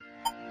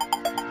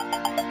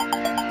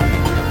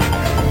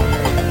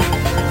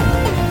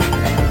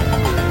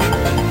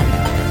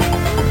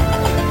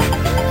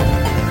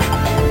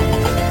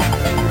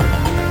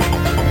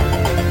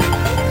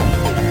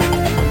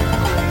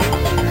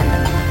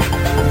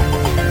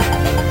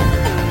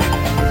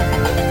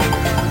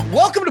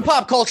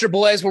Pop Culture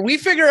Boys, where we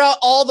figure out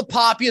all the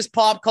poppiest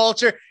pop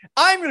culture.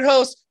 I'm your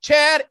host,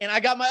 Chad, and I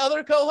got my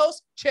other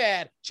co-host,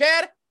 Chad.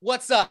 Chad,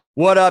 what's up?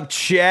 What up,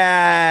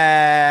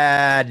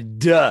 Chad?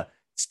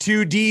 It's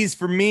 2 D's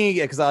for me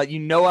because I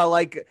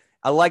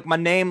like my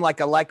name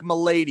like I like my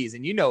ladies,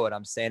 and you know what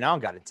I'm saying. I don't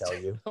got to tell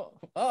you.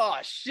 Oh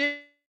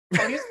shit,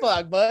 he's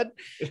fuck, bud.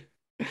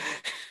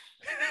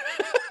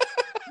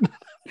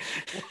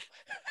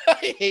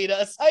 I hate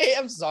us.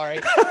 I'm sorry.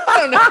 I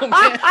don't know,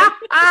 man.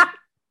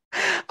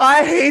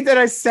 I hate that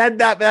I said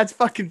that, but that's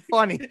fucking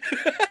funny.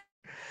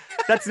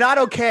 That's not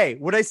okay.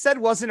 What I said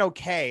wasn't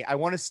okay. I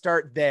want to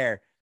start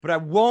there, but I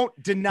won't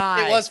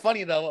deny. It was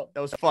funny, though. That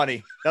was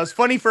funny. That was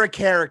funny for a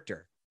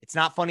character. It's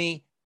not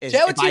funny.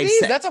 Chad with 2 D's,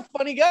 that's a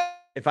funny guy.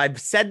 If I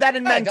said that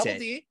and meant it.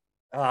 D.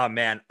 Oh,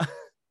 man.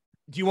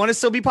 Do you want to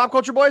still be Pop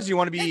Culture Boys? Do you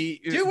want to be...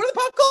 Dude, we're the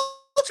Pop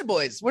Culture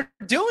Boys. We're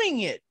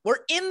doing it. We're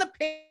in the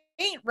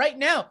paint right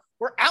now.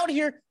 We're out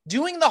here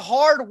doing the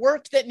hard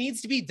work that needs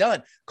to be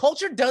done.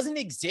 Culture doesn't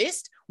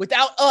exist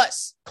without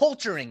us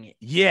culturing it.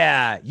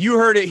 Yeah, you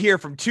heard it here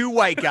from 2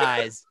 white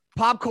guys.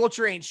 Pop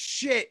culture ain't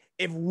shit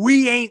if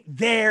we ain't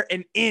there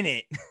and in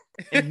it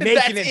and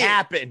making it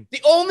happen.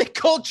 The only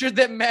culture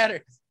that matters.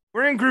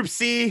 We're in Group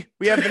C.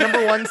 We have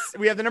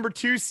the number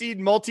 2 seed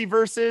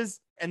Multiverses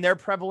and their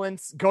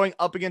prevalence going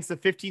up against the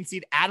 15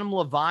 seed Adam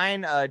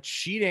Levine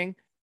cheating.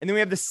 And then we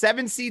have the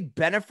 7 seed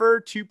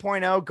Bennifer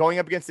 2.0 going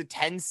up against the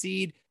 10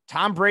 seed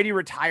Tom Brady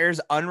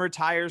retires,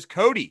 unretires.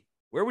 Cody,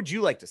 where would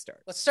you like to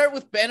start? Let's start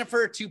with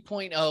Bennifer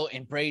 2.0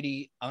 and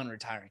Brady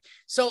unretiring.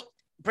 So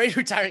Brady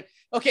retiring.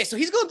 Okay, so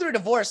he's going through a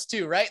divorce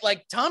too, right?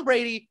 Like Tom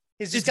Brady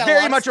is just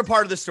very much a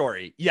part of the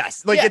story.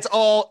 Yes. Like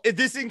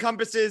this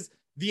encompasses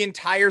the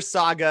entire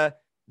saga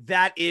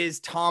that is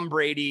Tom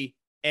Brady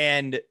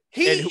and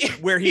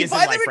where he is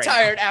finally in life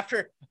retired right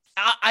after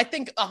I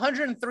think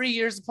 103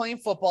 years of playing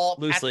football.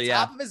 Loosely, at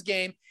the top of his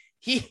game.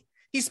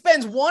 He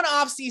spends one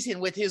off season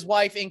with his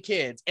wife and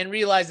kids and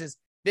realizes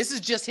this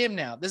is just him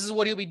now. This is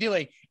what he'll be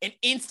doing, and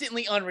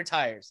instantly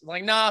unretires.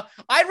 Like, nah,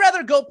 I'd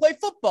rather go play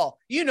football.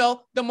 You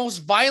know, the most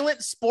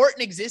violent sport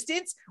in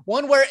existence,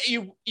 one where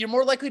you're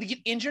more likely to get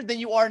injured than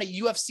you are in a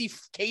UFC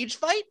cage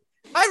fight.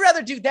 I'd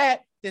rather do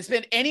that than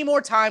spend any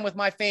more time with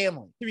my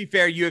family. To be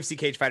fair, UFC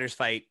cage fighters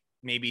fight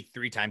maybe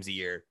 3 times a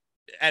year.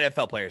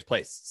 NFL players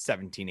play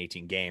 17,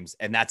 18 games,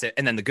 and that's it.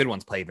 And then the good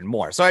ones play even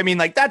more. So, I mean,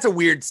 like, that's a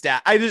weird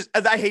stat. I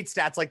hate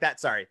stats like that.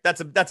 Sorry. That's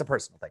a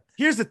personal thing.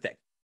 Here's the thing.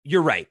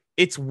 You're right.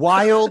 It's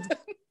wild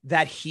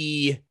that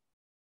he,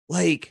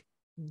 like,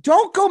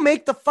 don't go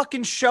make the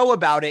fucking show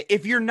about it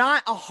if you're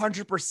not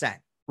 100%,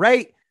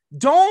 right?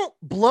 Don't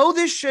blow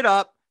this shit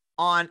up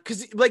on,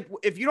 because, like,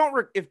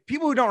 if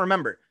people who don't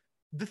remember,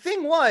 the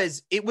thing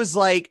was, it was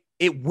like,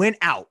 it went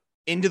out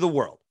into the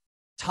world.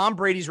 Tom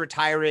Brady's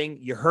retiring.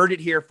 You heard it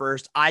here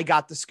first. I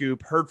got the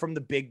scoop, heard from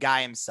the big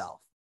guy himself.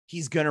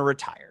 He's going to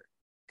retire.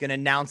 Going to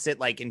announce it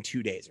like in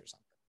 2 days or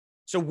something.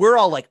 So we're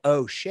all like,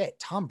 oh shit,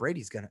 Tom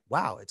Brady's going to,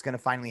 wow, it's going to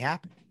finally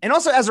happen. And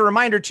also as a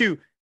reminder too,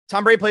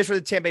 Tom Brady plays for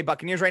the Tampa Bay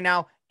Buccaneers right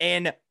now.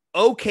 An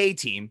okay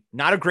team,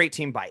 not a great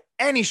team by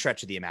any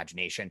stretch of the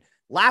imagination.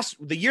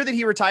 The year that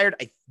he retired,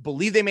 I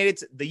believe they made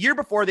it. The year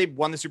before they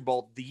won the Super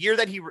Bowl, the year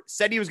that he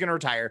said he was going to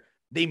retire,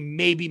 they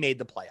maybe made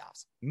the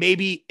playoffs.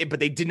 Maybe, but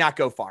they did not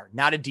go far.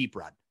 Not a deep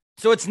run.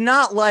 So it's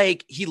not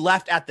like he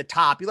left at the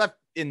top. He left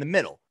in the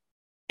middle.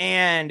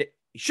 And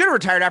he should have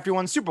retired after he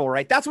won the Super Bowl,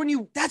 right? That's when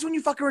you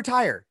fucking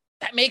retire.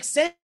 That makes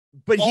sense.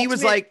 But he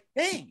was like,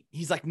 hey,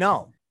 he's like,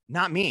 no,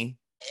 not me.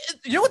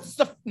 You know what's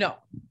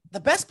the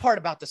best part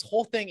about this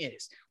whole thing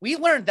is we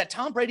learned that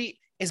Tom Brady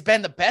has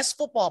been the best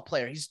football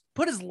player. He's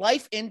put his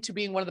life into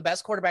being one of the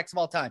best quarterbacks of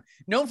all time,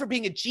 known for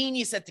being a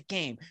genius at the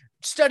game,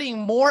 studying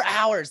more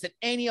hours than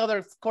any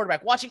other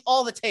quarterback, watching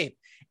all the tape.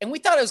 And we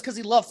thought it was because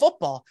he loved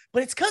football,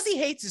 but it's because he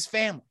hates his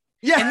family.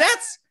 Yeah. And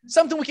that's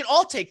something we can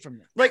all take from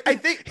him. Like, I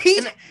think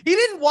he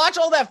didn't watch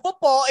all that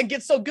football and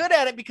get so good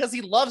at it because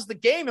he loves the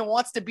game and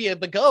wants to be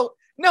the GOAT.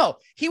 No,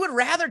 he would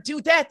rather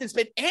do that than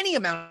spend any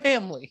amount of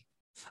family.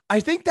 I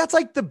think that's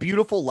like the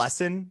beautiful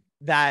lesson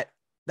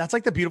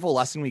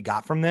we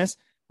got from this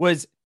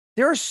was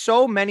there are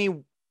so many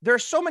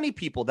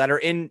people that are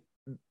in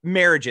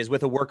marriages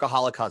with a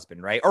workaholic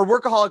husband, right? Or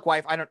workaholic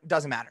wife.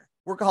 Doesn't matter.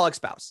 Workaholic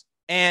spouse.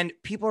 And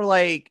people are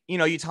like, you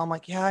tell them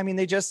like, yeah, I mean,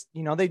 they just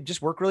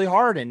work really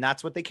hard and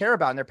that's what they care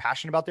about. And they're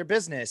passionate about their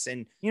business.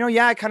 And,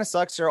 yeah, it kind of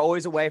sucks. They're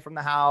always away from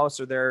the house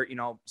or they're,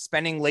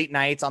 spending late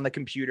nights on the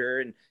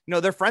computer. And,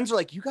 their friends are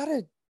like,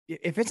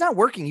 if it's not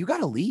working, you got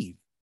to leave.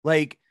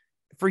 Like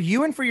for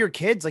you and for your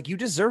kids, like you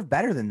deserve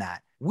better than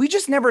that. We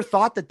just never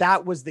thought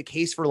that was the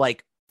case for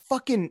like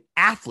fucking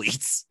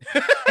athletes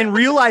and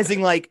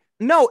realizing like,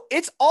 no,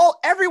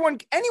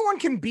 anyone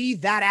can be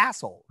that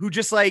asshole who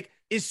just like,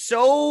 is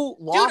so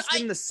lost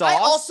in the sauce. I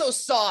also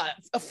saw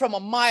it from a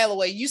mile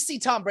away. You see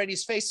Tom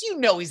Brady's face.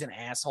 He's an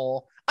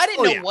asshole. I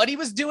didn't know what he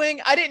was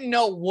doing. I didn't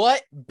know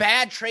what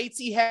bad traits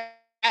he had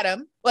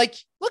him. Like,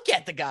 look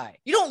at the guy.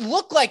 You don't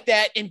look like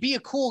that and be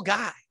a cool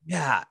guy.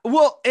 Yeah.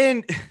 Well,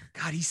 and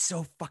God, he's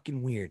so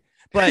fucking weird.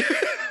 But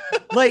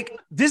like,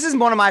 this is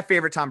one of my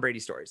favorite Tom Brady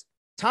stories.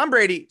 Tom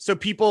Brady. So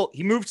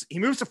he moves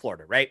to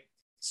Florida, right?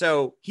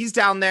 So he's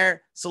down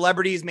there.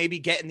 Celebrities maybe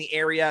get in the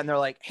area and they're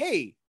like,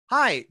 hey,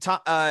 hi,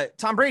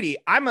 Tom Brady.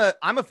 I'm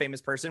a famous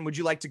person. Would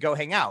you like to go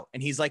hang out?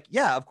 And he's like,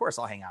 yeah, of course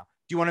I'll hang out.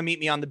 Do you want to meet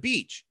me on the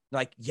beach?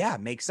 They're like, yeah,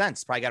 makes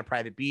sense. Probably got a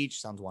private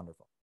beach. Sounds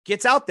wonderful.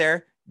 Gets out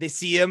there. They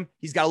see him.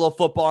 He's got a little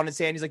football in his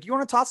hand. He's like, you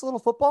want to toss a little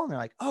football? And they're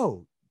like,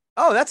 oh,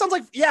 that sounds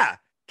like, yeah.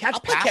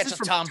 Catch passes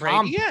from Tom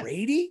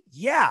Brady?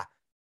 Yeah.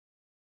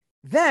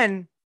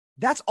 Then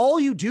that's all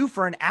you do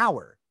for an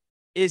hour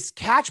is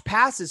catch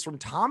passes from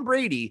Tom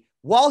Brady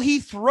while he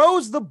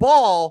throws the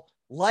ball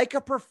like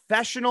a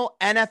professional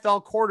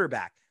NFL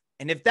quarterback.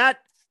 And if that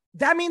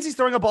means he's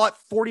throwing a ball at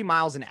 40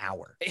 miles an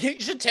hour.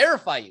 It should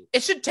terrify you.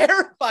 It should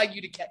terrify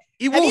you to catch.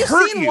 Have you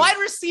seen wide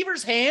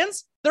receivers'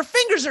 hands? Their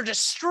fingers are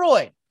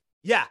destroyed.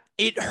 Yeah,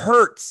 it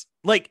hurts.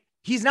 Like,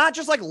 he's not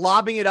just like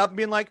lobbing it up and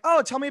being like,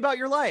 oh, tell me about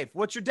your life.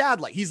 What's your dad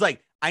like? He's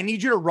like, I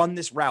need you to run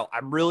this route.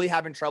 I'm really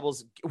having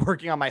troubles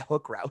working on my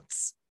hook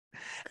routes.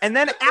 And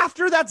then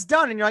after that's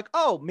done and you're like,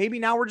 oh, maybe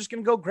now we're just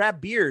going to go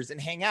grab beers and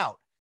hang out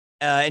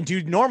and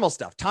do normal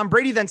stuff. Tom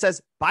Brady then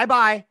says,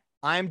 bye-bye.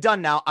 I'm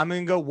done now. I'm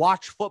going to go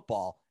watch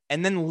football,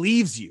 and then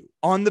leaves you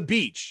on the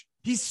beach.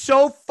 He's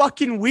so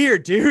fucking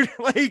weird, dude.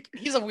 Like,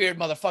 he's a weird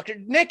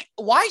motherfucker. Nick,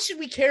 why should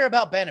we care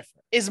about Bennifer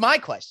is my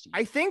question.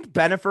 I think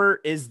Bennifer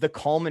is the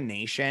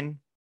culmination.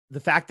 The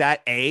fact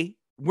that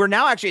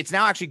it's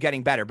now actually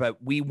getting better, but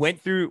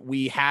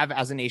we have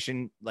as a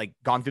nation, like,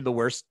 gone through the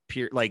worst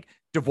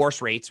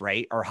divorce rates,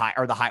 right?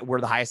 We're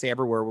the highest they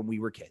ever were when we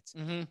were kids.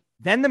 Mm-hmm.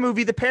 Then the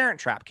movie The Parent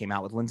Trap came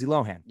out with Lindsay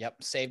Lohan.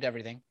 Yep. Saved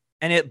everything.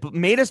 And it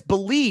made us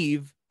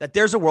believe that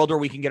there's a world where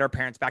we can get our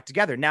parents back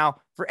together.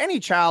 Now, for any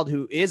child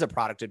who is a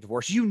product of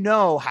divorce, you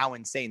know how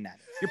insane that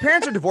is. Your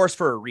parents are divorced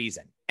for a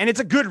reason, and it's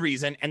a good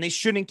reason, and they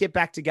shouldn't get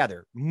back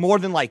together, more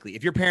than likely,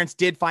 if your parents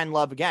did find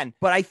love again.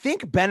 But I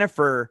think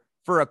Bennifer,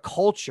 for a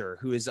culture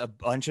who is a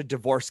bunch of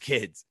divorced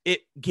kids,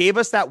 it gave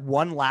us that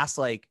one last,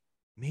 like,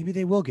 maybe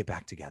they will get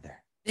back together.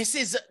 This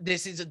is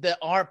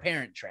our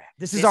Parent Trap.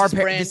 This is our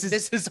parent.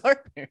 This is our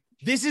parent.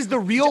 This is the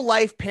real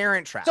life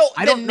Parent Trap. So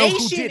I don't know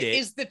who did it.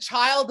 Is the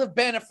child of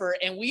Bennifer,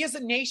 and we as a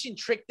nation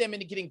tricked them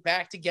into getting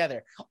back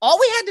together. All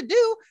we had to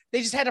do,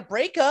 they just had to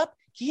break up.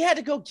 He had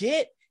to go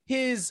get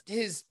his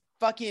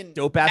fucking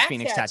dope ass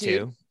Phoenix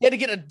tattoo. He had to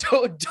get a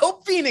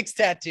dope Phoenix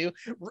tattoo,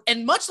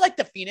 and much like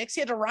the Phoenix,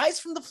 he had to rise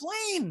from the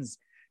flames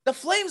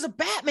of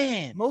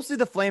Batman. Mostly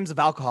the flames of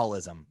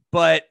alcoholism,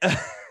 but.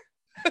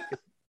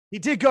 He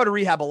did go to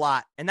rehab a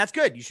lot, and that's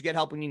good. You should get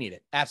help when you need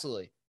it.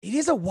 Absolutely. It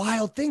is a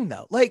wild thing,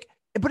 though. Like,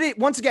 but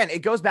once again,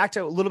 it goes back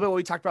to a little bit what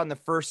we talked about in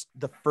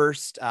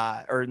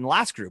or in the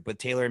last group with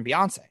Taylor and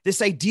Beyonce.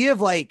 This idea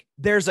of, like,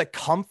 there's a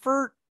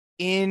comfort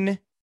in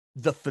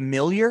the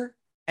familiar,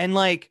 and,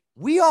 like,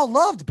 we all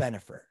loved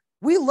Bennifer.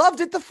 We loved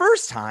it the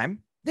first time.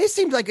 They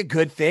seemed like a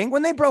good thing.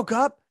 When they broke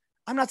up,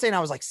 I'm not saying I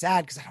was, like,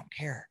 sad because I don't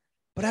care,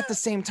 but at the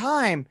same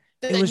time,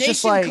 it was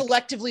just like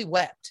collectively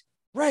wept.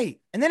 Right.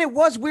 And then it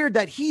was weird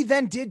that he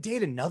then did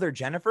date another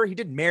Jennifer. He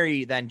did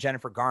marry then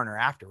Jennifer Garner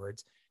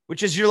afterwards,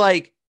 which is, you're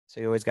like, so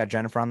you always got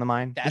Jennifer on the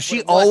mind?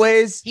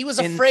 He was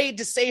afraid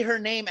to say her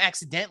name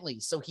accidentally,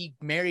 so he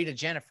married a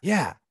Jennifer.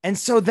 Yeah. And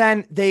so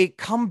then they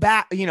come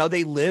back,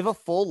 they live a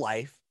full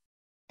life.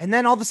 And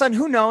then all of a sudden,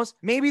 who knows?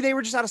 Maybe they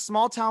were just at a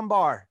small town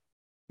bar.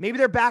 Maybe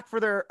they're back for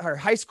their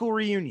high school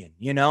reunion,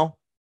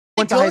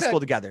 Went to high school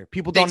together.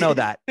 People don't know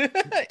that.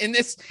 In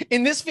this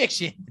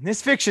fiction. In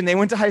this fiction, they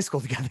went to high school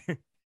together.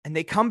 And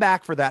they come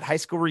back for that high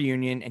school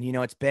reunion, and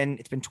it's been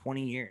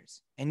 20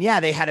 years. And yeah,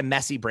 they had a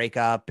messy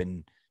breakup,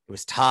 and it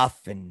was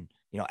tough, and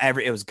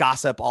it was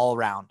gossip all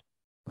around.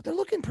 But they're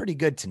looking pretty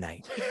good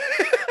tonight.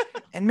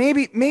 And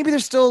maybe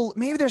there's still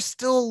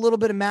a little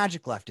bit of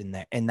magic left in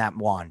that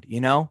wand,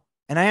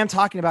 And I am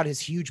talking about his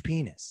huge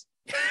penis.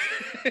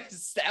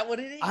 Is that what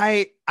it is?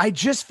 I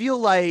just feel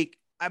like,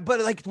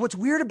 but like, what's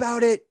weird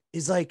about it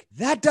is, like,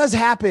 that does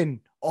happen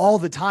all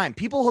the time.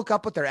 People hook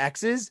up with their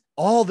exes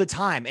all the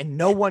time, and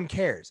no one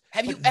cares.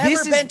 Have you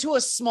ever been to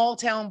a small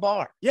town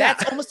bar? Yeah.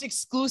 That's almost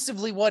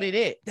exclusively what it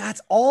is.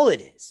 That's all it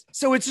is.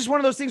 So it's just one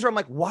of those things where I'm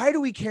like, why do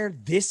we care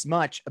this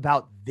much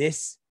about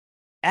this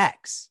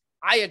ex?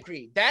 I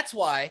agree. That's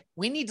why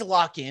we need to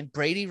lock in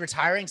Brady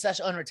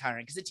retiring/unretiring,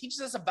 because it teaches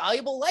us a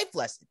valuable life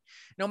lesson.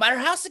 No matter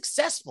how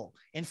successful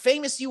and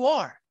famous you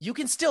are, you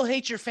can still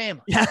hate your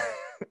family. Yeah.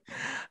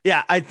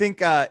 Yeah, I think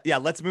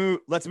let's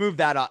move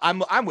that on.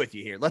 I'm with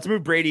you here. Let's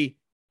move Brady.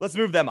 Let's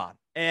move them on.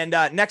 And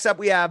next up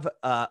we have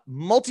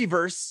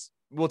Multiverse.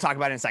 We'll talk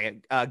about it in a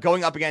second.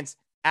 Going up against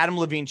Adam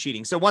Levine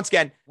cheating. So once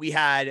again, we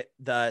had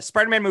the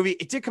Spider-Man movie.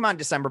 It did come out in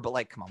December, but,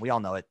 like, come on, we all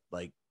know it.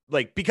 Like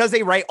because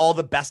they write all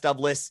the best of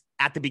lists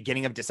at the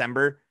beginning of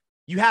December,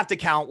 you have to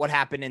count what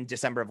happened in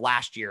December of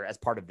last year as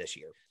part of this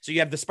year. So you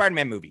have the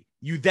Spider-Man movie.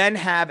 You then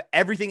have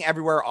Everything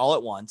Everywhere All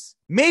at Once.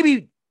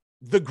 Maybe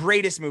the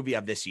greatest movie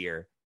of this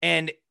year,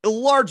 and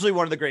largely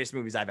one of the greatest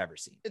movies I've ever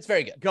seen. It's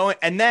very good.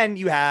 And then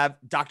you have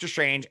Doctor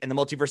Strange and the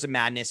Multiverse of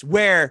Madness,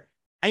 where,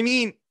 I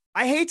mean,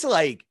 I hate to,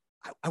 like,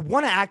 I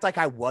want to act like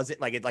I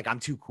wasn't, like, I'm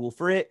too cool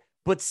for it,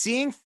 But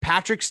seeing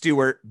Patrick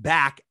Stewart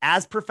back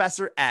as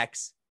Professor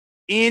X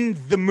in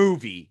this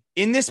movie,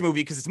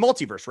 because it's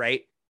multiverse,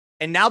 right?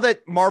 And now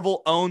that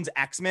Marvel owns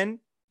X-Men,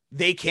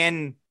 they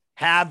can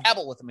have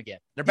dabble with them again.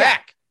 They're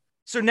back.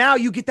 So now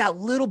you get that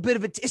little bit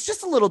of it's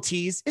just a little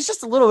tease. It's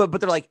just a little bit, but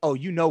they're like, oh,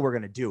 we're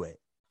going to do it.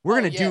 We're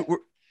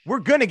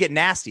going to get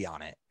nasty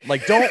on it.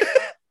 Like, don't,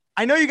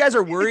 I know you guys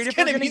are worried if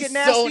we're going to get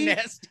nasty. So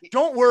nasty.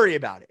 Don't worry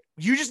about it.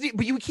 You just need,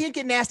 but you can't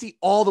get nasty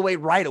all the way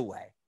right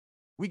away.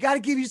 We got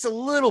to give you just a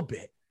little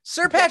bit.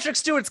 Sir Patrick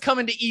Stewart's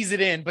coming to ease it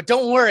in, but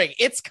don't worry.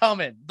 It's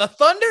coming. The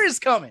thunder is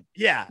coming.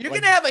 Yeah. You're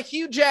going to have a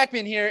Hugh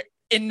Jackman here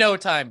in no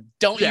time.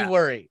 Don't you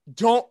worry.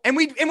 And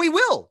we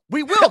will.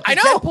 We will. I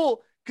know. Deadpool,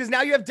 because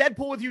now you have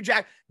Deadpool with Hugh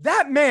Jackman.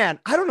 That man,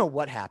 I don't know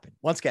what happened.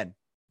 Once again,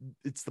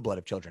 it's the blood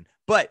of children.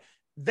 But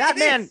that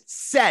man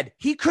said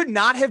he could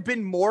not have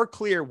been more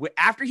clear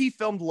after he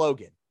filmed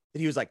Logan that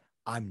he was like,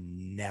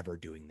 I'm never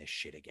doing this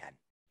shit again.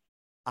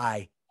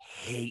 I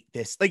hate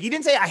this. Like, he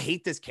didn't say I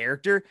hate this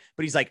character,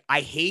 but he's like,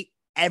 I hate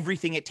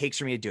everything it takes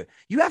for me to do it.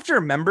 You have to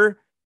remember,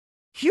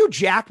 Hugh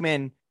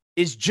Jackman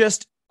is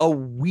just a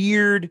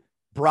weird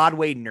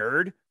Broadway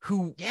nerd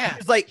who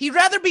is like, he'd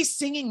rather be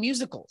singing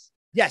musicals.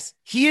 Yes,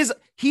 he is.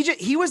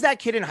 He was that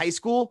kid in high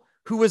school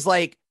who was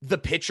like the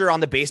pitcher on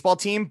the baseball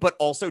team, but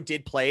also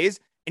did plays.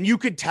 And you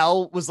could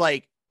tell was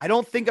like, I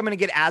don't think I'm going to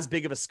get as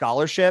big of a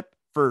scholarship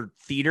for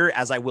theater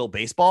as I will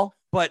baseball,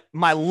 but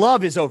my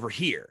love is over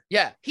here.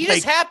 Yeah. He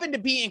just happened to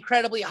be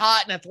incredibly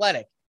hot and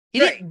athletic. He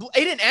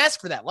didn't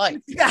ask for that life.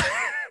 Yeah.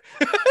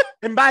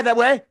 And by the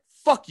way,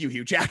 fuck you,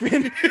 Hugh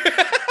Jackman.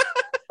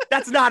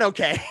 That's not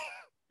okay.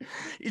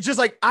 It's just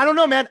like, I don't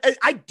know, man.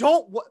 I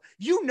don't,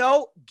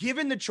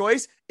 given the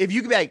choice, if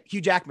you could be like,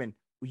 Hugh Jackman,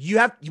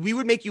 we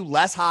would make you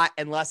less hot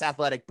and less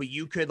athletic, but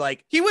you could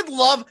like, he would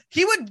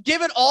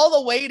give it all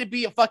the way to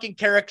be a fucking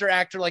character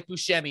actor like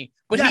Buscemi,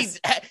 but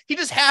he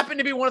just happened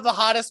to be one of the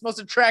hottest, most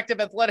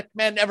attractive athletic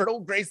men ever to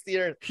grace the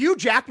earth. Hugh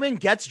Jackman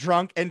gets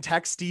drunk and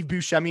texts Steve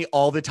Buscemi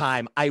all the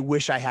time. I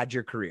wish I had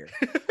your career.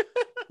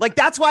 Like,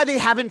 that's why they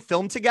haven't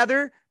filmed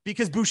together,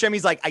 because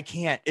Buscemi's like, I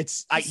can't.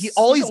 He's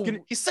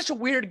such a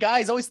weird guy.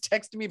 He's always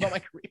texting me about my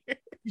career.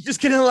 He's just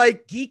gonna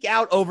like geek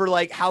out over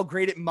like how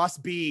great it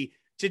must be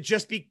to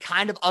just be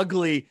kind of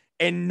ugly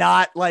and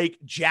not like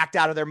jacked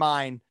out of their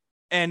mind.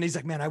 And he's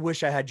like, man, I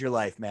wish I had your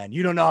life, man.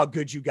 You don't know how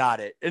good you got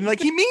it. And like,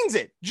 he means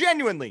it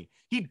genuinely.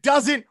 He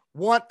doesn't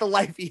want the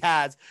life he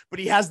has, but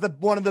he has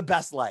one of the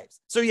best lives.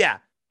 So yeah,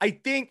 I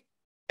think,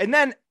 and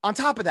then on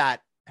top of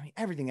that, I mean,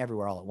 Everything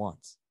Everywhere All at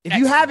Once. If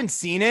you haven't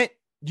seen it,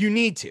 you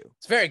need to.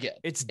 It's very good.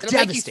 It'll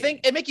devastating.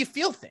 Make you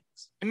feel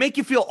things. It make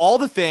you feel all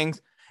the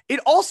things. It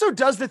also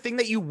does the thing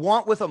that you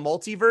want with a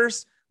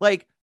multiverse.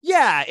 Like,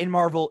 yeah, in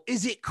Marvel,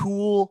 is it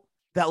cool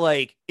that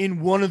like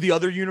in one of the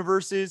other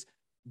universes,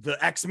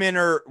 the X-Men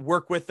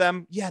work with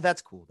them? Yeah,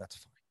 that's cool. That's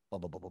fine. Blah,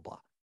 blah, blah, blah, blah.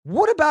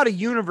 What about a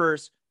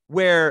universe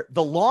where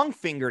the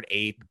long-fingered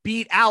ape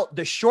beat out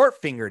the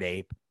short-fingered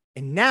ape,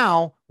 and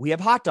now we have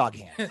hot dog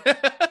hands?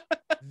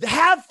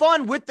 Have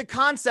fun with the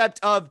concept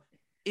of,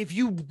 if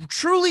you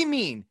truly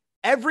mean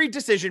every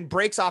decision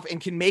breaks off and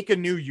can make a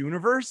new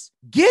universe,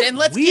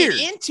 let's weird.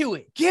 Get into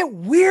it. Get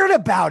weird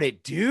about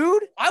it,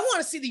 dude. I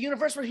want to see the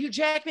universe where Hugh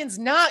Jackman's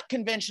not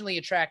conventionally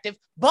attractive,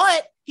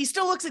 but he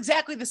still looks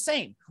exactly the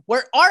same.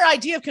 Where our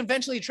idea of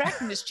conventionally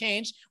attractiveness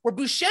changed, where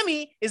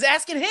Buscemi is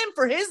asking him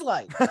for his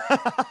life.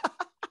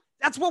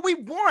 That's what we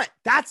want.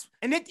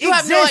 You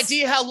have no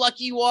idea how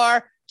lucky you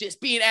are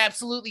just being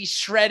absolutely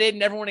shredded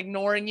and everyone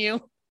ignoring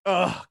you.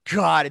 Oh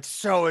God, it's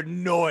so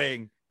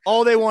annoying.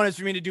 All they want is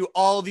for me to do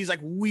all of these like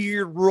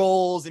weird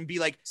roles and be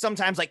like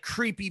sometimes like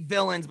creepy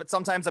villains, but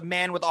sometimes a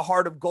man with a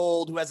heart of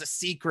gold who has a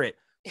secret.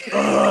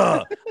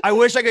 I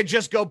wish I could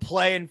just go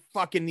play in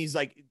fucking these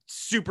like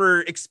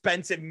super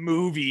expensive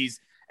movies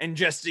and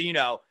just,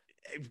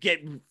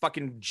 get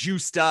fucking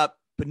juiced up.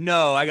 But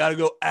no, I got to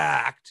go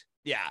act.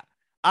 Yeah.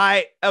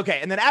 Okay.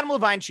 And then Adam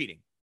Levine cheating.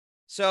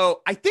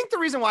 So I think the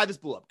reason why this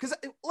blew up, because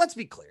let's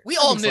be clear. We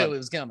all knew it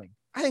was coming.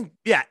 I think,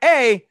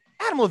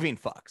 Adam Levine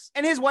fucks.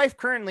 And his wife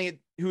currently,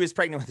 who is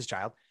pregnant with his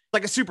child,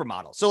 like a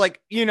supermodel. So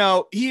like, he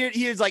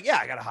is like, yeah,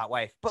 I got a hot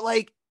wife. But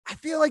like, I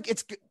feel like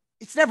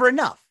it's never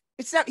enough.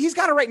 He's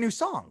got to write new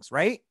songs,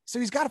 right? So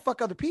he's got to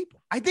fuck other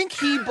people. I think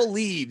he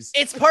believes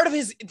it's part of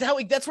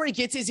that's where he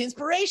gets his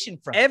inspiration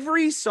from.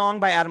 Every song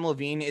by Adam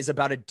Levine is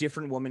about a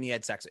different woman he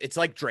had sex with. It's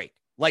like Drake.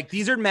 Like,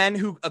 these are men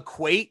who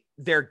equate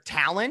their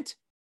talent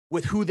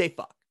with who they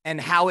fuck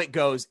and how it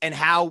goes and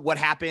what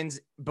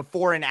happens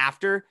before and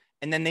after.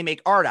 And then they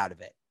make art out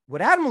of it.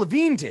 What Adam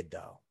Levine did,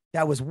 though,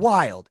 that was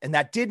wild. And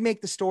that did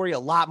make the story a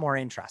lot more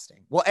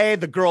interesting. Well,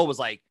 the girl was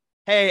like,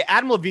 hey,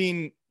 Adam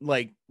Levine,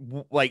 like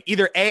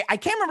either I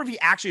can't remember if he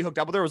actually hooked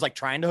up with her or was like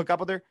trying to hook up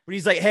with her, but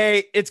he's like,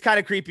 hey, it's kind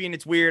of creepy and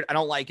it's weird. I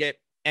don't like it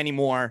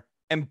anymore.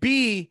 And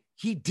B,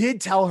 he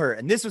did tell her,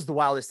 and this was the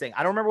wildest thing.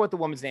 I don't remember what the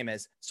woman's name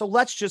is. So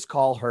let's just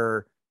call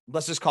her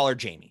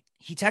Jamie.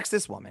 He texts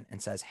this woman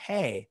and says,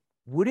 hey,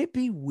 would it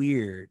be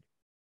weird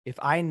if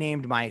I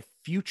named my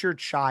future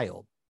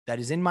child that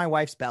is in my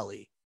wife's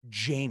belly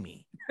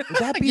Jamie? Would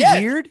that be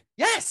weird?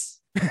 Yes.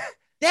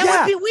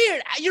 That would be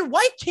weird. Your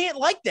wife can't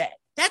like that.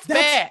 That's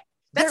bad.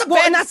 That's a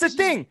bad and that's the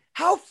decision.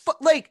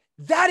 thing.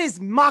 That is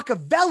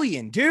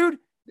Machiavellian, dude.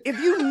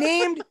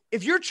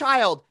 If your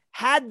child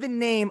had the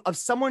name of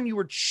someone you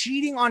were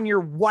cheating on your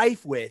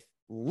wife with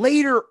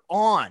later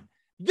on,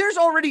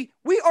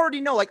 we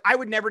already know, like, I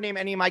would never name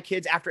any of my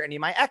kids after any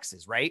of my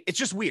exes, right? It's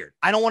just weird.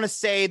 I don't want to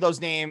say those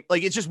names.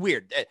 Like, it's just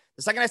weird.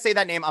 The second I say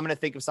that name, I'm going to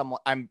think of someone.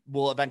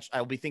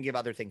 I'll be thinking of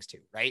other things too,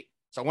 right?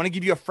 So I want to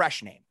give you a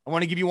fresh name. I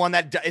want to give you one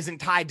that isn't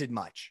tied to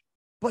much.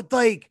 But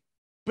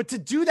to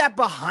do that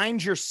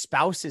behind your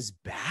spouse's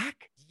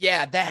back?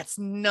 Yeah, that's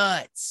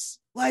nuts.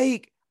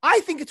 Like,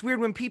 I think it's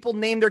weird when people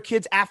name their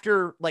kids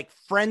after, like,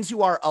 friends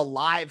who are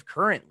alive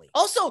currently.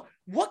 Also,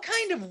 what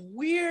kind of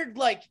weird,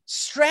 like,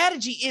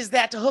 strategy is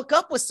that to hook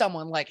up with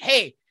someone? Like,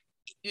 hey,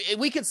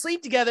 we could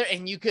sleep together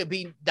and you could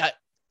be that.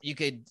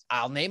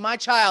 I'll name my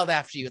child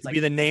after you. It's like, be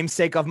the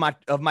namesake of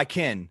my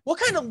kin. What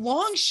kind of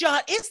long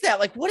shot is that?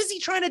 Like, what is he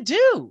trying to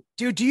do?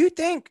 Dude, do you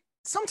think,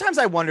 sometimes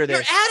I wonder this.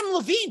 You're Adam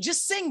Levine,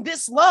 just sing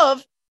This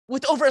Love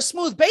with over a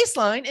smooth bass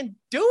line and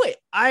do it.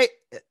 I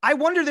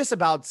wonder this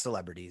about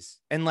celebrities.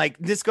 And, like,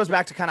 this goes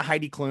back to kind of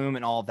Heidi Klum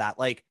and all of that.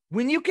 Like,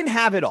 when you can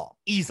have it all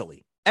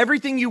easily,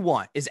 everything you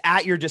want is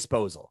at your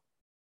disposal,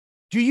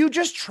 do you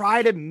just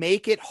try to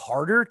make it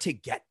harder to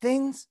get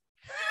things?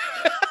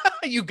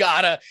 You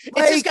gotta.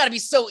 It's just gotta be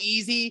so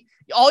easy.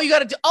 All you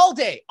gotta do all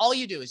day, all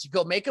you do is you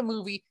go make a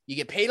movie, you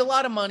get paid a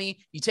lot of money,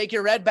 you take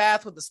your red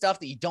bath with the stuff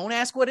that you don't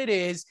ask what it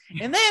is,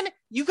 and then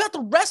you've got the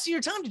rest of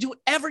your time to do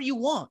whatever you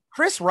want.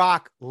 Chris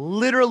Rock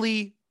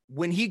literally,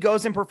 when he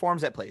goes and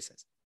performs at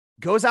places,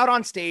 goes out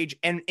on stage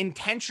and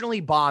intentionally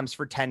bombs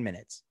for 10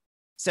 minutes,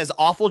 says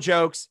awful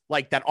jokes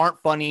like that aren't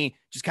funny,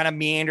 just kind of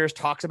meanders,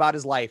 talks about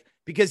his life,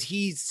 because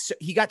he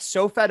got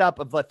so fed up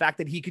of the fact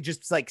that he could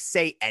just, like,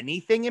 say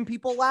anything and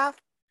people laugh,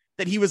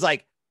 that he was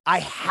like, I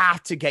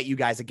have to get you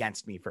guys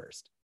against me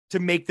first to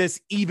make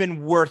this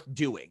even worth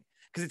doing.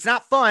 Because it's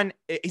not fun.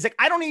 He's like,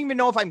 I don't even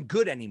know if I'm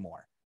good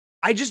anymore.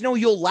 I just know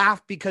you'll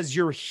laugh because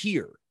you're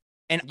here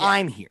and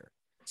I'm here.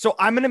 So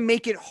I'm going to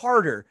make it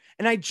harder.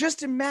 And I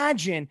just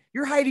imagine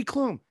you're Heidi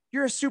Klum.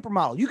 You're a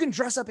supermodel. You can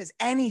dress up as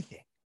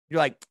anything. You're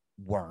like,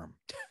 worm.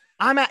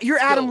 You're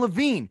Adam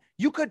Levine.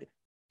 You could,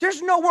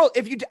 there's no world.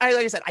 Like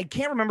I said, I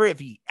can't remember if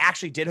he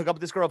actually did hook up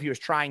with this girl, if he was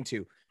trying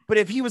to, but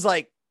if he was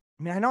like,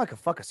 I mean, I know I could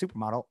fuck a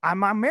supermodel.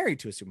 I'm married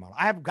to a supermodel.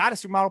 I have got a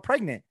supermodel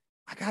pregnant.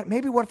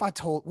 Maybe what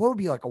would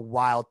be like a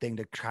wild thing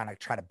to try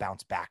to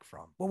bounce back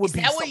from? What would be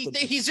that? What you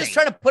think? He's just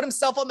trying to put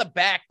himself on the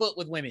back foot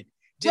with women,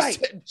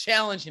 just to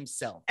challenge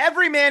himself.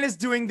 Every man is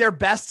doing their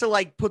best to,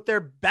 like, put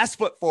their best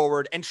foot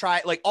forward and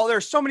try, like, there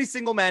are so many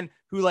single men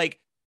who, like,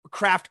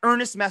 craft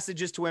earnest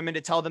messages to women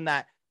to tell them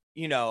that,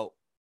 you know,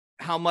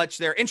 how much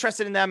they're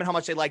interested in them and how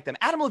much they like them.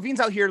 Adam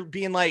Levine's out here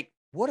being like,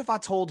 what if I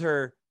told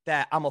her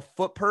that I'm a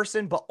foot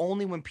person, but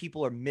only when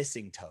people are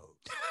missing toes?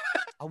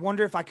 I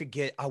wonder if I could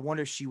get her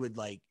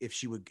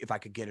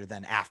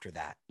then after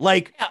that.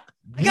 Like,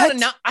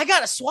 yeah, I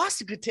got a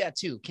swastika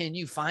tattoo. Can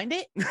you find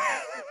it?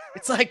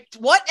 It's like,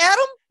 what,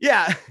 Adam?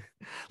 Yeah.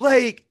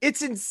 Like,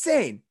 it's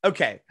insane.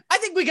 Okay. I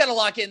think we got to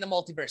lock in the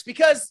multiverse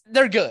because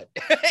they're good.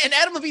 And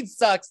Adam Levine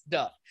sucks.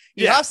 Duh.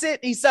 He huffs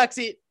it. He sucks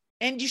it.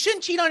 And you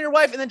shouldn't cheat on your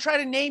wife and then try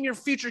to name your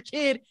future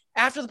kid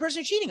after the person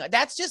you're cheating on.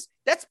 That's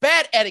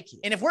bad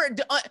etiquette. And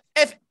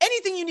if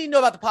anything you need to know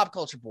about the Pop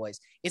Culture Boys,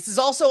 this is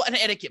also an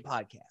etiquette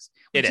podcast.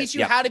 We teach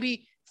you how to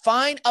be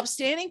fine,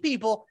 upstanding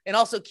people and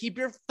also keep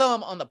your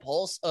thumb on the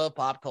pulse of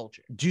pop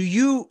culture.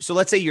 So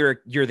let's say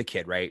you're the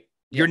kid, right?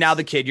 Yes. You're now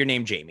the kid. You're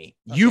named Jamie.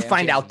 Okay, you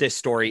find out this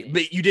story,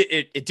 but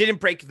it didn't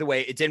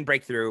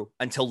break through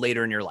until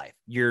later in your life.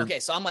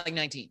 So I'm like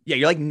 19. Yeah,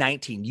 you're like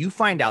 19. You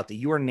find out that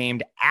you are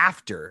named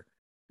after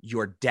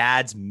your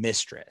dad's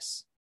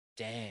mistress.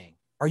 Dang.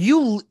 Are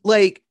you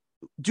like,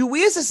 do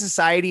we as a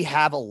society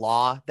have a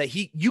law that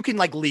you can,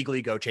 like,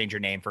 legally go change your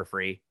name for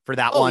free for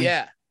that one? Oh,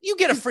 yeah. You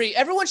get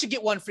everyone should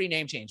get one free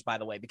name change, by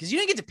the way, because you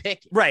didn't get to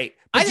pick it. Right.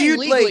 But I think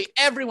legally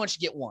everyone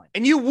should get one.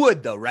 And you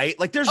would, though, right?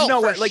 Like, there's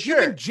no way. Like, you've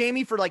been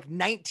Jamie for like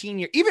 19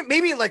 years, even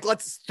maybe like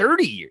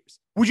 30 years.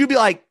 Would you be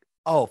like,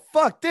 oh,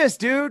 fuck this,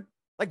 dude?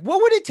 Like, what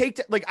would it take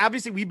to, like,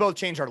 obviously we both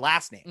changed our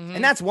last name,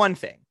 and that's one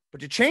thing. But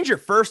to change your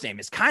first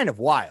name is kind of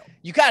wild.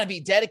 You got to be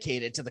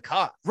dedicated to the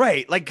cause.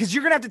 Right. Like, because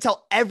you're going to have to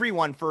tell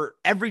everyone for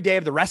every day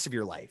of the rest of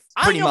your life.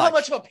 I don't know how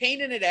much of a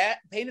pain in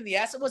the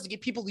ass it was to get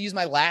people to use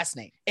my last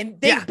name.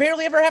 And they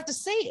barely ever have to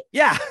say it.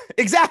 Yeah,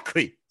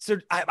 exactly. So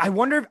I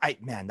wonder if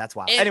that's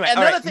wild. And anyway,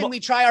 another thing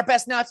we try our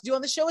best not to do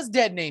on the show is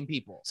dead name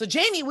people. So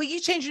Jamie, you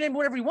change your name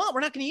whatever you want.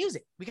 We're not going to use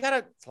it. It's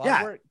a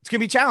lot of work. It's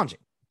going to be challenging.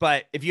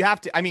 But if you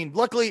have to, I mean,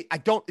 luckily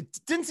it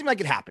didn't seem like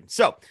it happened.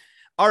 So,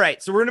 all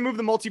right. So we're going to move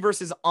the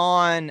multiverses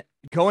on,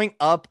 going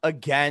up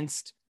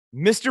against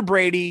Mr.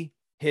 Brady,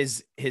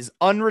 his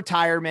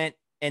unretirement,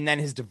 and then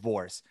his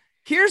divorce.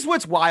 Here's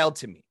what's wild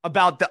to me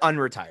about the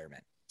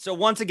unretirement. So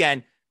once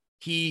again,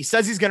 he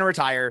says he's going to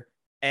retire,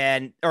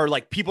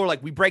 people are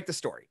like, we break the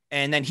story.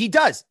 And then he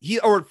does.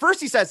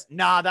 First he says,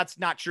 nah, that's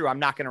not true. I'm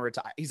not going to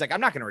retire. He's like,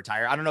 I'm not going to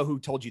retire. I don't know who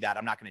told you that.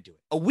 I'm not going to do it.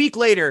 A week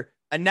later,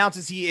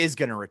 announces he is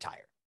going to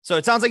retire. So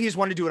it sounds like he just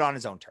wanted to do it on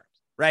his own terms,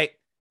 right?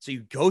 So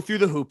you go through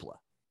the hoopla.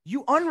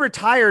 You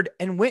unretired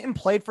and went and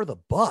played for the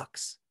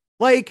Bucks.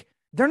 Like,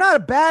 they're not a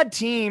bad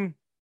team,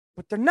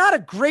 but they're not a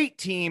great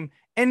team.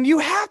 And you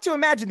have to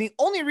imagine the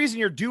only reason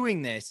you're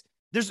doing this,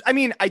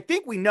 I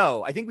think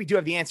we do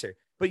have the answer,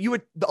 but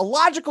a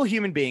logical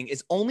human being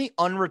is only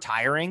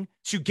unretiring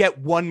to get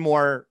one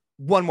more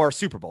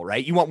Super Bowl,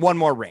 right? You want one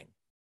more ring.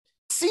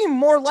 Seem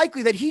more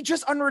likely that he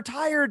just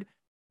unretired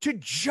to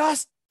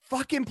just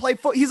fucking play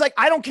foot. He's like,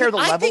 I don't care the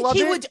level of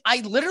it.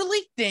 I literally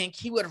think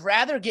he would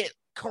rather get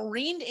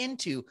careened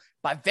into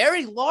by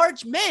very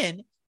large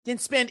men than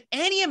spend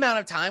any amount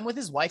of time with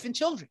his wife and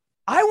children.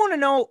 I want to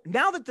know,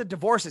 now that the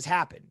divorce has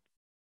happened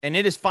and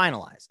it is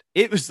finalized,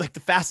 it was like the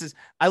fastest.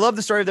 I love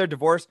the story of their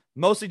divorce,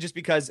 mostly just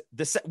because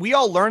we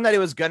all learned that it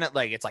was gonna,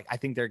 like, it's like,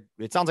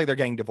 it sounds like they're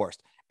getting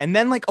divorced. And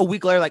then like a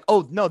week later, like,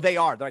 oh no, they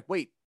are. They're like,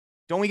 wait,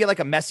 don't we get like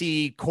a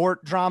messy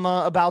court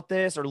drama about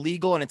this or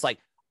legal? And it's like,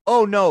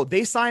 oh no,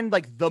 they signed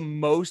like the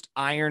most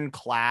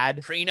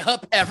ironclad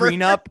prenup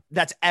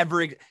that's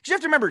ever. You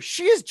have to remember,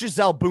 she is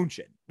Gisele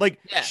Bündchen. Like,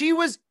 she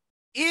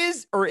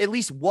or at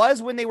least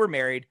was when they were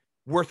married,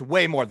 worth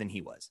way more than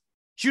he was.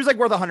 She was like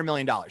worth $100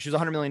 million. She was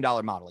 $100 million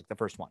model, like the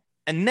first one.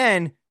 And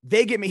then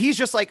he's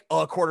just like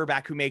a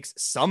quarterback who makes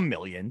some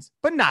millions,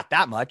 but not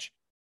that much.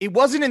 It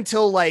wasn't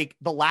until like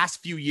the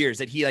last few years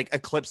that he like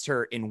eclipsed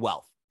her in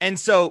wealth. And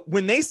so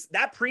when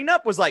that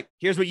prenup was like,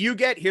 here's what you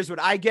get, here's what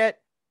I get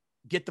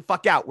the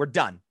fuck out. We're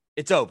done.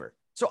 It's over.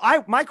 So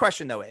my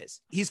question though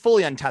is, he's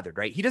fully untethered,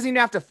 right? He doesn't even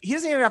have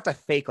to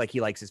fake like he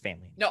likes his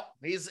family. No,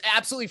 he's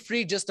absolutely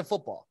free just to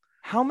football.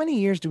 How many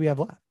years do we have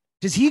left?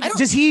 Does he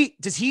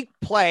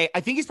play? I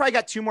think he's probably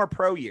got 2 more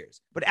pro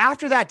years, but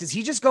after that, does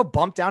he just go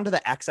bump down to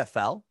the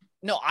XFL?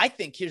 No, I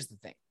think here's the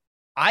thing.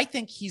 I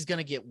think he's going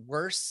to get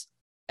worse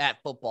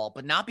at football,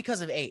 but not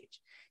because of age.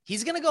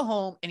 He's going to go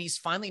home and he's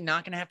finally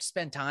not going to have to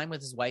spend time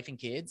with his wife and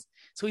kids.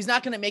 So he's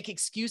not going to make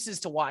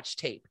excuses to watch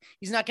tape.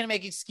 He's not going to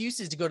make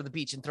excuses to go to the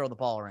beach and throw the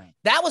ball around.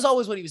 That was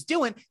always what he was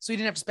doing. So he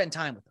didn't have to spend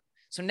time with them.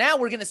 So now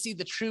we're going to see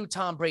the true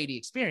Tom Brady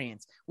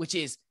experience, which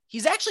is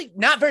he's actually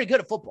not very good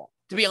at football.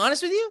 To be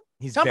honest with you,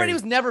 Tom Brady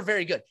was never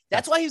very good.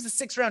 That's why he was the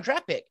 6th round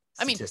draft pick.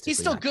 I mean, he's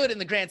still good in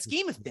the grand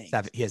scheme of things.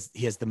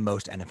 He has the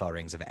most NFL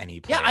rings of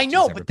any player. Yeah, I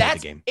know, but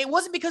it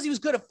wasn't because he was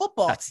good at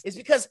football. It's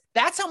because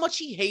that's how much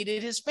he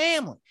hated his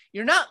family.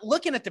 You're not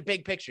looking at the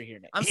big picture here,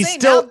 Nick.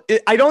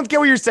 I don't get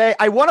what you're saying.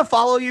 I want to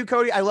follow you,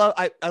 Cody. I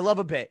love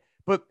a bit,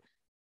 but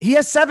he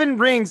has 7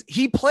 rings.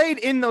 He played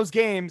in those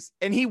games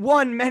and he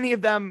won many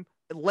of them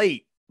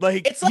late.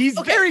 He's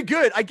very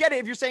good. I get it.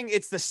 If you're saying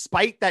it's the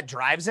spite that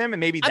drives him, and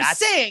maybe I'm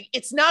saying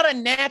it's not a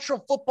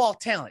natural football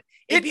talent.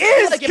 It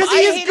is, because he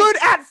is good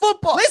at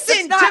football.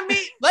 Listen to me.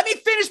 Let me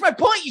finish my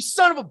point, you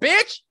son of a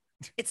bitch.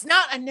 It's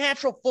not a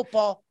natural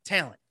football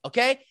talent,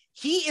 okay?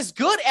 He is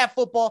good at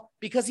football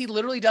because he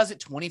literally does it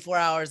 24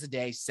 hours a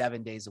day,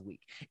 7 days a week.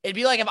 It'd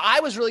be like if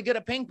I was really good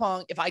at ping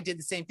pong, if I did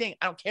the same thing.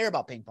 I don't care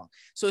about ping pong.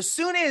 So as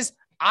soon as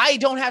I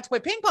don't have to play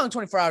ping pong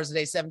 24 hours a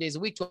day, 7 days a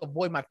week to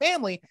avoid my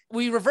family,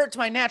 we revert to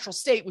my natural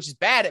state, which is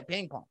bad at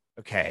ping pong.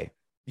 Okay.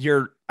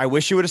 I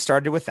wish you would have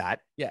started with that.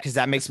 Yeah. Because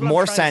that makes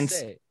more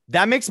sense.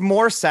 That makes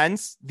more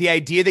sense. The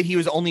idea that he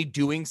was only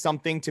doing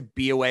something to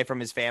be away from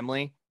his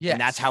family. Yes.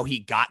 And that's how he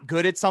got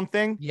good at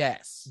something.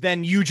 Yes.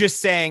 Then you just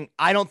saying,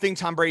 I don't think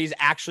Tom Brady's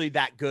actually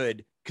that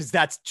good, because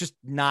that's just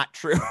not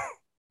true.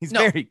 He's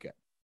very good.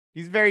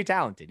 He's very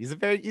talented. He's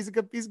a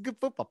good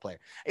football player.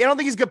 I don't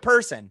think he's a good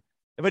person,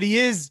 but he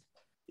is.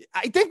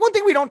 I think one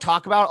thing we don't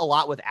talk about a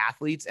lot with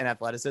athletes and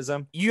athleticism,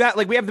 we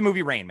have the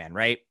movie Rain Man,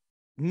 right?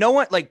 No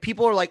one,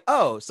 people are like,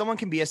 oh, someone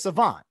can be a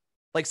savant.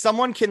 Like,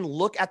 someone can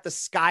look at the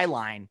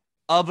skyline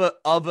of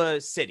a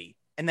city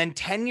and then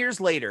 10 years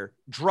later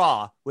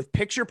draw with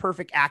picture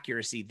perfect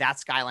accuracy that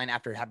skyline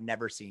after have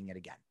never seen it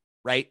again.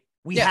 Right?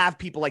 We have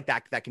people like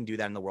that can do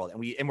that in the world. And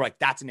we're like,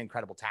 that's an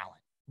incredible talent.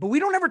 But we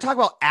don't ever talk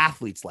about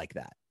athletes like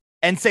that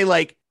and say,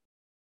 like,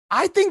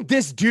 I think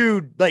this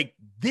dude, like,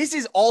 this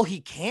is all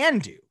he can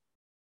do.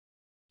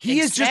 He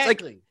is just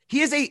like,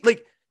 he is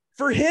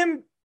for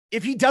him,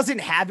 if he doesn't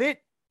have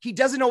it, he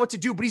doesn't know what to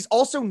do, but he's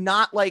also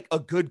not like a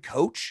good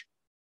coach,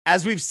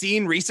 as we've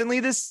seen recently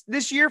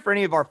this year for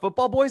any of our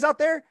football boys out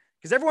there.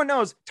 Because everyone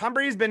knows Tom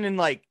Brady's been in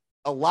like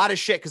a lot of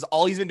shit because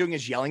all he's been doing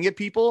is yelling at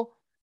people.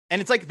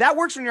 And it's like, that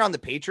works when you're on the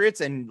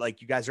Patriots and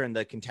like you guys are in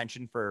the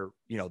contention for,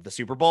 the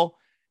Super Bowl.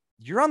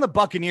 You're on the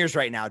Buccaneers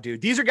right now,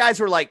 dude. These are guys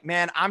who are like,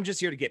 man, I'm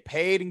just here to get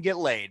paid and get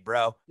laid,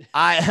 bro.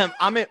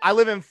 I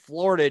live in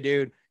Florida,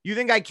 dude. You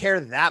think I care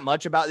that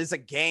much about this? A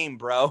game,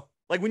 bro.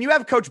 Like, when you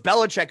have Coach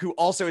Belichick, who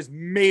also is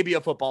maybe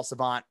a football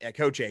savant at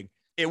coaching,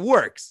 it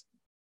works.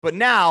 But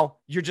now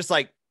you're just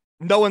like,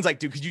 no one's like,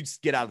 dude, could you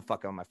just get out of the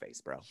fuck out of my face,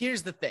 bro?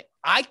 Here's the thing.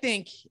 I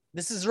think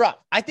this is rough.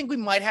 I think we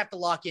might have to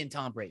lock in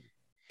Tom Brady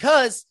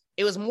because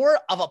it was more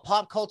of a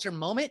pop culture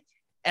moment.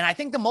 And I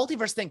think the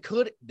multiverse thing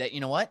could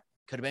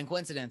have been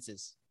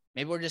coincidences.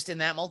 Maybe we're just in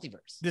that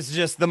multiverse. This is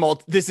just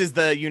this is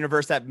the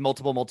universe that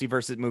multiple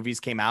multiverse movies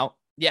came out.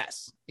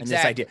 Yes, exactly. And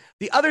this idea.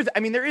 The other,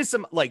 there is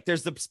some,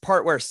 there's the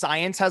part where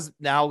science has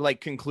now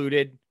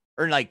concluded,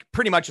 or like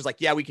pretty much was like,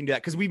 yeah, we can do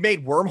that because we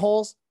made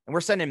wormholes and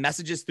we're sending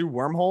messages through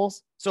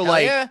wormholes. So Hell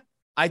like, yeah.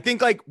 I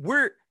think like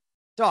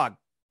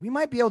we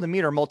might be able to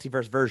meet our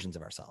multiverse versions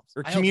of ourselves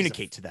or I hope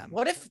communicate to them.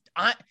 What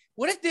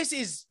if this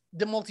is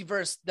the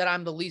multiverse that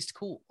I'm the least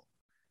cool?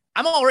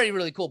 I'm already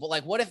really cool, but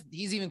like, what if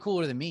he's even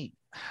cooler than me?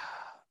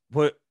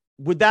 What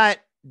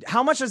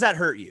how much does that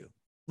hurt you?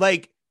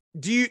 Like,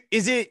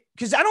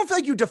 because I don't feel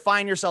like you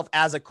define yourself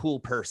as a cool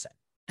person.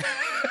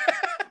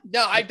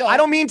 No, I don't. I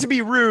don't mean to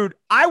be rude.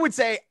 I would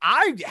say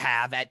I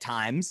have at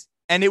times,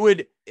 and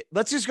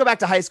let's just go back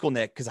to high school,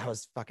 Nick, because I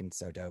was fucking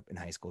so dope in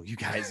high school. You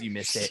guys, you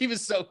missed it. She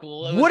was so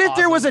cool. What if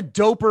there was a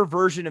doper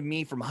version of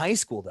me from high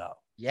school, though?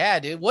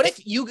 Yeah, dude. What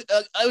if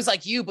I was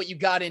like you, but you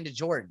got into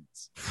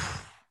Jordans?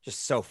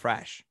 Just so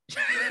fresh.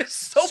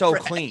 so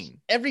fresh.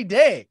 Clean. Every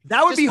day.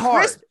 That would be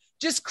hard.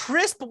 Just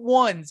crisp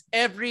ones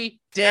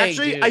every day.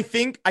 Actually, dude. I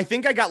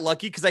think I got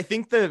lucky because I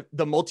think the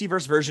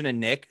multiverse version of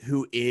Nick,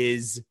 who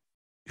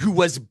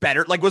was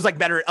better,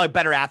 a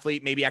better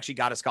athlete, maybe actually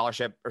got a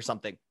scholarship or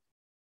something.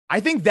 I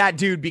think that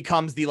dude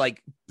becomes the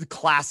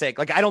classic.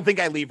 Like, I don't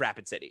think I leave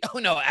Rapid City. Oh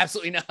no,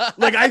 absolutely not.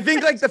 Like, I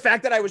think like the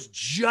fact that I was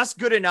just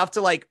good enough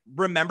to like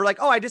remember like,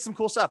 oh, I did some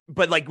cool stuff,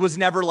 but like was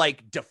never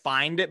like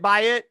defined by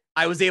it.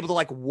 I was able to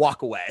like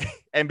walk away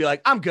and be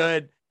like, I'm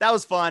good. That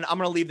was fun. I'm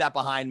going to leave that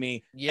behind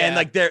me. Yeah. And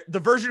like the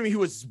version of me who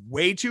was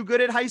way too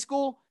good at high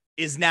school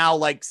is now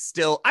like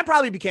I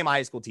probably became a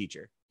high school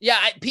teacher. Yeah.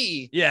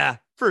 PE. Yeah,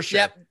 for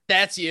sure. Yep.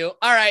 That's you.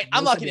 All right.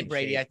 I'm Most locking in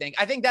Brady. shape.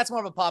 I think that's more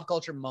of a pop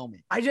culture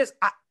moment.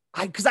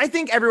 Because I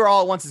think Everywhere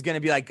All at Once is going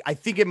to be like, I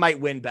think it might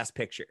win Best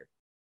Picture.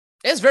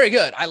 It's very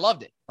good. I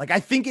loved it. Like,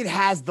 I think it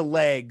has the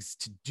legs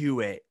to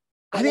do it.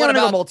 But I think I'm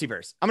going to go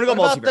multiverse. I'm going to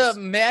go multiverse. About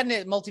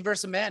the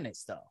multiverse of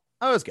madness, though?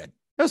 Oh, it was good.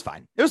 It was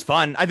fine. It was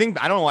fun. I don't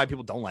know why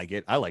people don't like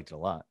it. I liked it a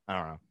lot. I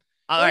don't know.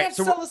 All right.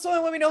 So tell the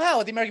story when we know how.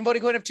 With the American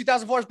Voting Code of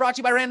 2004 is brought to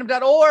you by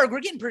random.org. We're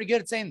getting pretty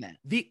good at saying that.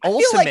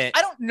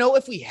 I don't know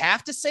if we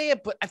have to say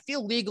it, but I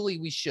feel legally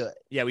we should.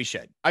 Yeah, we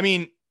should. I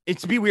mean,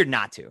 it'd be weird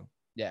not to.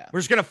 Yeah. We're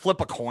just going to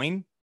flip a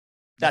coin.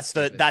 That's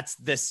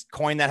this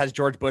coin that has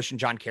George Bush and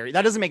John Kerry.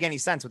 That doesn't make any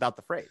sense without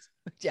the phrase.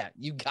 Yeah,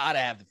 you gotta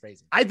have the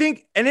phrasing. I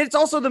think, and it's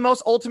also the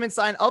most ultimate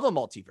sign of a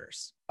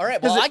multiverse. All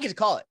right, well, I get to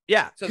call it.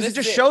 Yeah, so this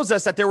just shows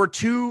us that there were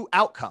two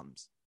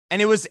outcomes,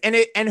 and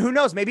who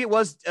knows? Maybe it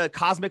was a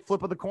cosmic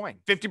flip of the coin.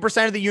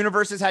 50% of the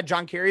universes had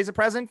John Kerry as a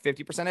president.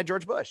 50% had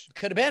George Bush.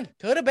 Could have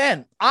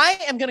been.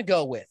 I'm gonna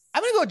go with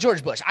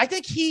George Bush. I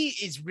think he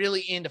is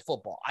really into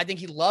football. I think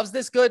he loves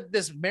this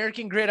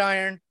American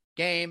gridiron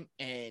game,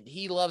 and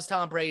he loves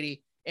Tom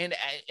Brady. And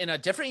in a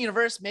different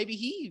universe, maybe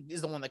he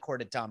is the one that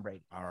courted Tom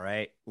Brady. All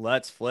right,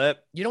 let's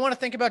flip. You don't want to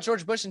think about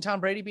George Bush and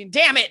Tom Brady being,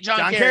 damn it,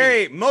 John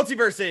Kerry.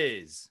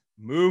 Multiverses.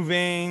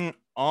 Moving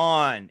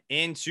on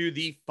into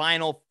the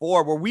final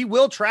four, where we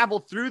will travel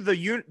through the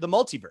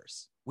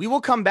multiverse. We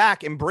will come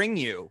back and bring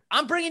you.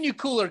 I'm bringing you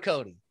cooler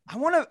Cody.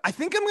 I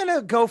think I'm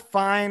going to go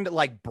find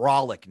like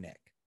Brolic Nick.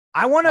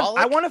 I want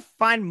to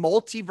find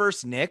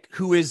multiverse Nick,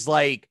 who is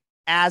like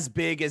as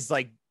big as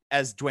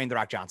Dwayne The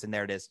Rock Johnson.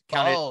 There it is.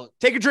 Count it.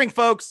 Take a drink,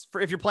 folks.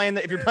 If you're playing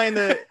the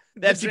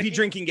FTP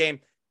drinking game.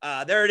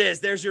 There it is.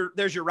 There's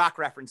your Rock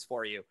reference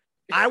for you.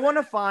 I want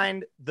to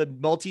find the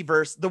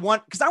multiverse, the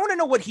one, because I want to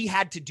know what he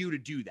had to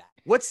do that.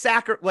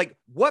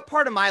 What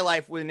part of my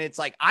life, when it's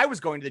like I was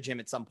going to the gym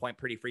at some point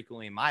pretty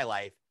frequently in my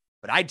life,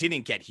 but I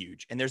didn't get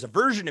huge. And there's a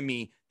version of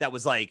me that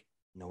was like,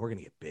 no, we're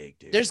gonna get big,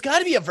 dude. There's got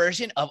to be a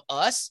version of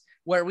us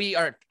where we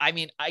are. I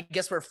mean, I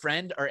guess we're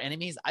friend or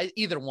enemies.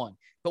 Either one.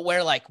 But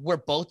where like we're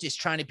both just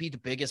trying to be the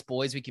biggest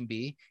boys we can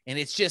be, and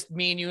it's just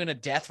me and you in a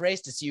death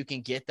race to see who can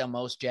get the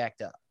most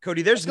jacked up.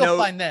 Cody, Let's go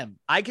find them.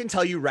 I can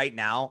tell you right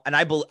now, and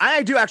I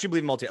do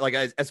actually believe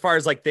in as far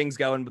as like things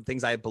go and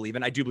things I believe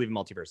in, I do believe in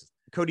multiverses.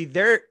 Cody,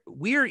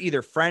 we are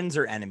either friends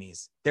or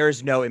enemies. There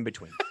is no in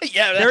between.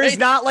 Yeah, there is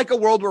not like a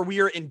world where we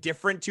are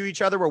indifferent to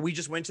each other, where we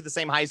just went to the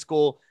same high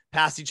school,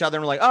 passed each other,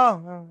 and we're like,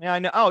 oh yeah, I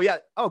know. Oh yeah,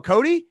 oh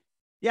Cody,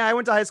 yeah, I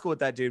went to high school with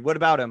that dude. What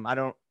about him? I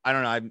don't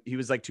know. He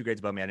was like 2 grades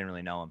above me. I didn't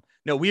really know him.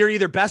 No, we are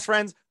either best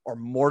friends or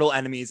mortal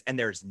enemies, and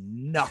there's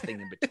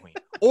nothing in between.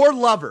 Or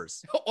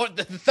lovers. Or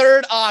the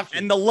third option.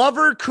 And the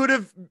lover could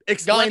have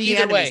explained the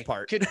enemies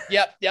part.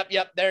 Yep.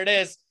 There it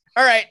is.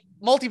 All right.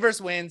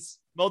 Multiverse wins.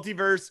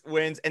 Multiverse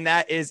wins. And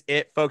that is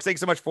it, folks.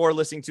 Thanks so much for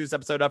listening to this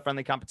episode of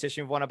Friendly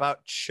Competition. One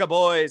about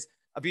Chaboys.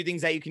 A few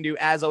things that you can do.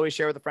 As always,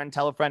 share with a friend,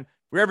 tell a friend.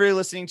 Wherever you're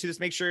listening to this,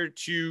 make sure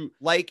to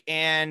like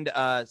and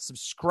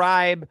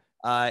subscribe.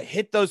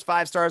 Hit those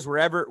 5 stars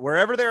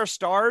wherever there are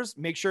stars.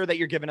 Make sure that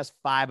you're giving us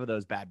 5 of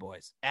those bad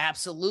boys.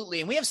 Absolutely.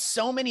 And we have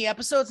so many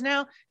episodes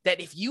now that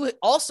if you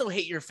also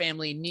hate your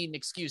family and need an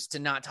excuse to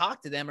not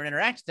talk to them or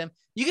interact with them,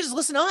 you can just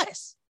listen to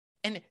us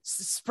and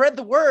spread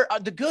the word,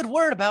 the good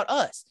word about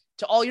us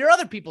to all your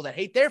other people that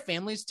hate their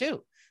families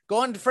too.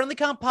 Go on to Friendly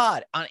Comp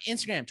Pod on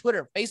Instagram,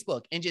 Twitter,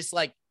 Facebook, and just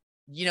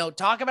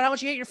talk about how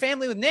much you hate your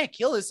family with Nick.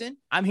 He'll listen.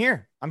 I'm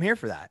here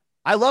for that.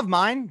 I love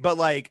mine, but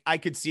I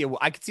could see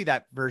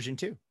that version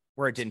too,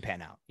 where it didn't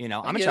pan out.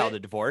 I'm a child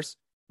of divorce.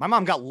 My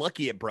mom got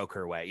lucky it broke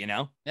her way,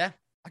 Yeah.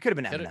 I could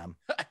have been Eminem.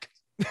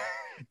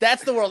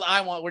 That's the world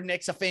I want, where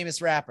Nick's a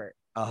famous rapper.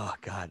 Oh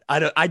God,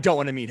 I don't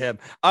want to meet him.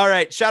 All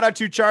right, shout out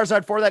to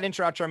Charizard for that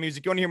intro outro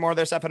music. You want to hear more of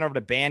their stuff? Head over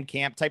to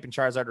Bandcamp, type in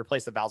Charizard,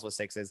 replace the vowels with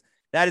 6s.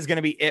 That is going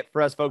to be it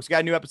for us, folks. We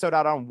got a new episode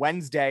out on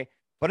Wednesday,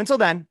 but until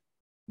then,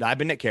 I've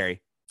been Nick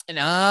Carey, and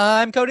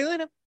I'm Cody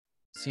Luna.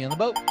 See you on the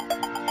boat.